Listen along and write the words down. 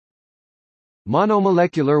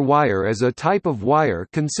Monomolecular wire is a type of wire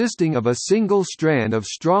consisting of a single strand of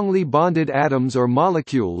strongly bonded atoms or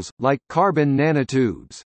molecules, like carbon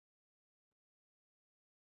nanotubes.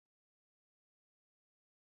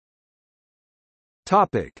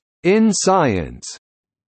 In science.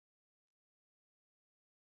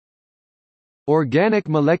 Organic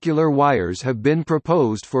molecular wires have been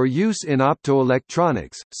proposed for use in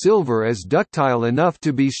optoelectronics. Silver is ductile enough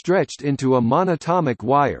to be stretched into a monatomic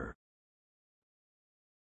wire.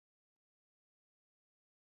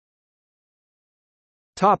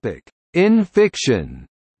 In fiction.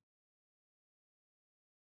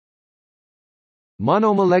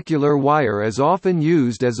 Monomolecular wire is often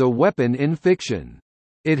used as a weapon in fiction.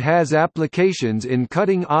 It has applications in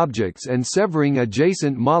cutting objects and severing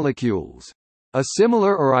adjacent molecules. A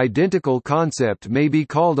similar or identical concept may be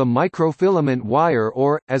called a microfilament wire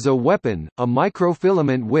or, as a weapon, a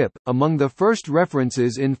microfilament whip. Among the first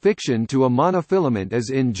references in fiction to a monofilament is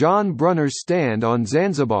in John Brunner's Stand on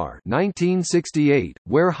Zanzibar 1968,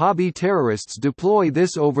 where hobby terrorists deploy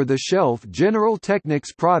this over-the-shelf General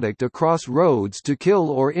Technics product across roads to kill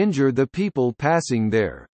or injure the people passing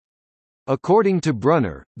there. According to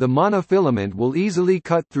Brunner, the monofilament will easily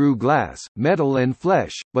cut through glass, metal and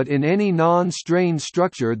flesh, but in any non-strained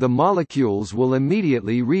structure the molecules will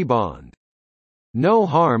immediately rebond. No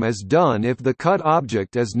harm is done if the cut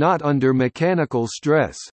object is not under mechanical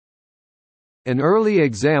stress. An early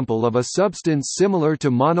example of a substance similar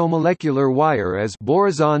to monomolecular wire is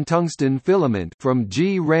boron tungsten filament from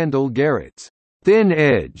G. Randall Garrett's Thin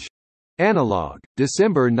Edge analog.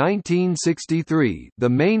 December 1963, the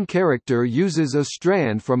main character uses a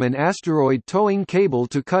strand from an asteroid towing cable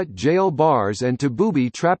to cut jail bars and to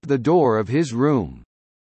booby-trap the door of his room.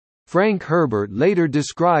 Frank Herbert later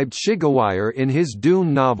described Shigawire in his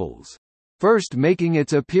Dune novels. First making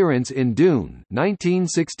its appearance in Dune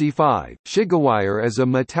 1965, Shigawire is a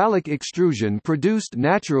metallic extrusion produced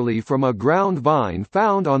naturally from a ground vine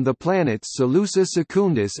found on the planets Seleucia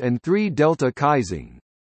Secundus and 3 Delta Chi.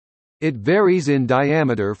 It varies in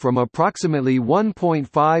diameter from approximately 1.5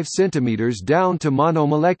 cm down to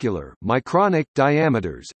monomolecular micronic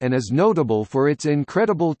diameters, and is notable for its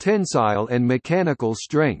incredible tensile and mechanical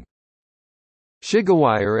strength.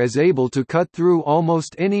 Shigawire is able to cut through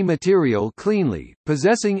almost any material cleanly,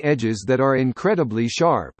 possessing edges that are incredibly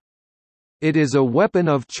sharp. It is a weapon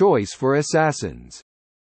of choice for assassins.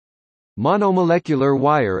 Monomolecular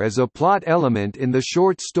wire is a plot element in the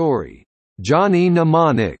short story, Johnny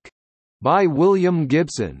Mnemonic, by William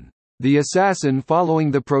Gibson. The assassin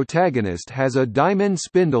following the protagonist has a diamond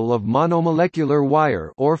spindle of monomolecular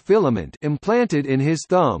wire or filament implanted in his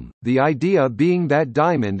thumb, the idea being that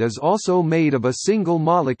diamond is also made of a single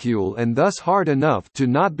molecule and thus hard enough to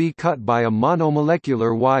not be cut by a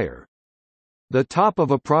monomolecular wire. The top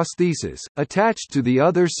of a prosthesis, attached to the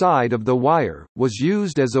other side of the wire, was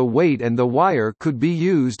used as a weight and the wire could be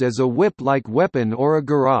used as a whip-like weapon or a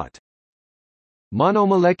garrote.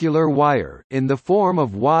 Monomolecular wire, in the form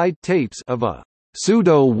of wide tapes of a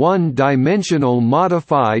pseudo-one-dimensional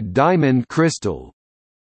modified diamond crystal,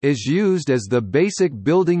 is used as the basic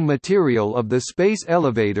building material of the space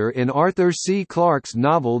elevator in Arthur C. Clarke's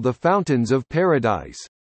novel The Fountains of Paradise.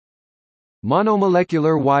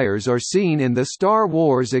 Monomolecular wires are seen in the Star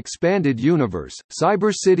Wars Expanded Universe,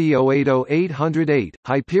 Cyber City 080808,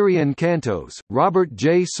 Hyperion Cantos, Robert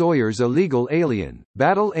J. Sawyer's Illegal Alien,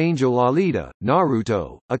 Battle Angel Alita,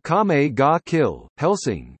 Naruto, Akame ga Kill,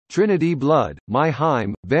 Hellsing, Trinity Blood, My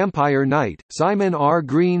Heim, Vampire Knight, Simon R.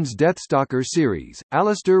 Green's Deathstalker series,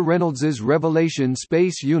 Alistair Reynolds's Revelation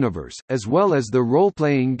Space Universe, as well as the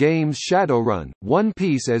role-playing games Shadowrun, One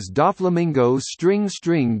Piece as Doflamingo's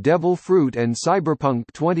String Devil Fruit and Cyberpunk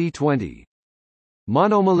 2020.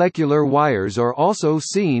 Monomolecular wires are also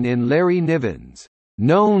seen in Larry Niven's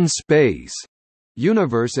Known Space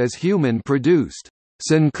universe as human-produced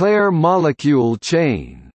Sinclair molecule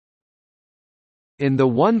chain. In the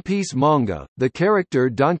One Piece manga, the character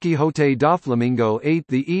Don Quixote Doflamingo ate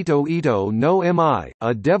the Ito Ito no Mi,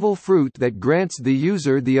 a devil fruit that grants the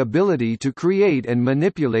user the ability to create and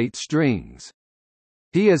manipulate strings.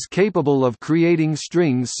 He is capable of creating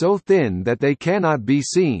strings so thin that they cannot be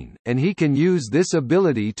seen, and he can use this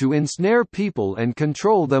ability to ensnare people and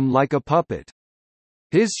control them like a puppet.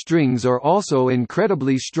 His strings are also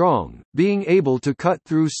incredibly strong, being able to cut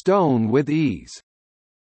through stone with ease.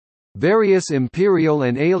 Various Imperial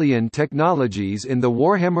and alien technologies in the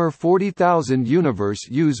Warhammer 40,000 universe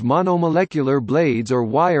use monomolecular blades or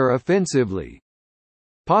wire offensively.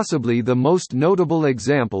 Possibly the most notable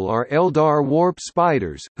example are Eldar warp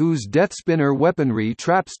spiders, whose Deathspinner weaponry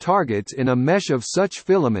traps targets in a mesh of such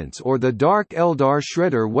filaments, or the Dark Eldar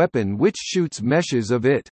Shredder weapon which shoots meshes of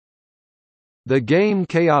it. The game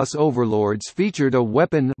Chaos Overlords featured a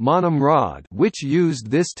weapon Monum Rod which used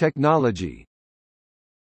this technology.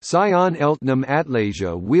 Scion Eltnam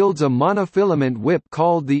Atlasia wields a monofilament whip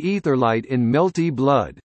called the Aetherlight in Melty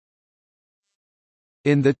Blood.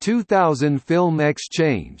 In the 2000 film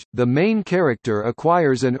Exchange, the main character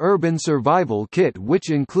acquires an urban survival kit which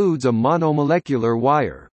includes a monomolecular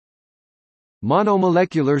wire.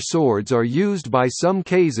 Monomolecular swords are used by some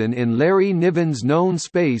Kazan in Larry Niven's Known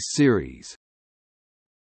Space series.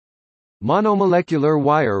 Monomolecular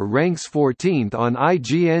wire ranks 14th on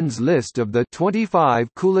IGN's list of the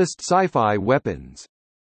 25 coolest sci-fi weapons.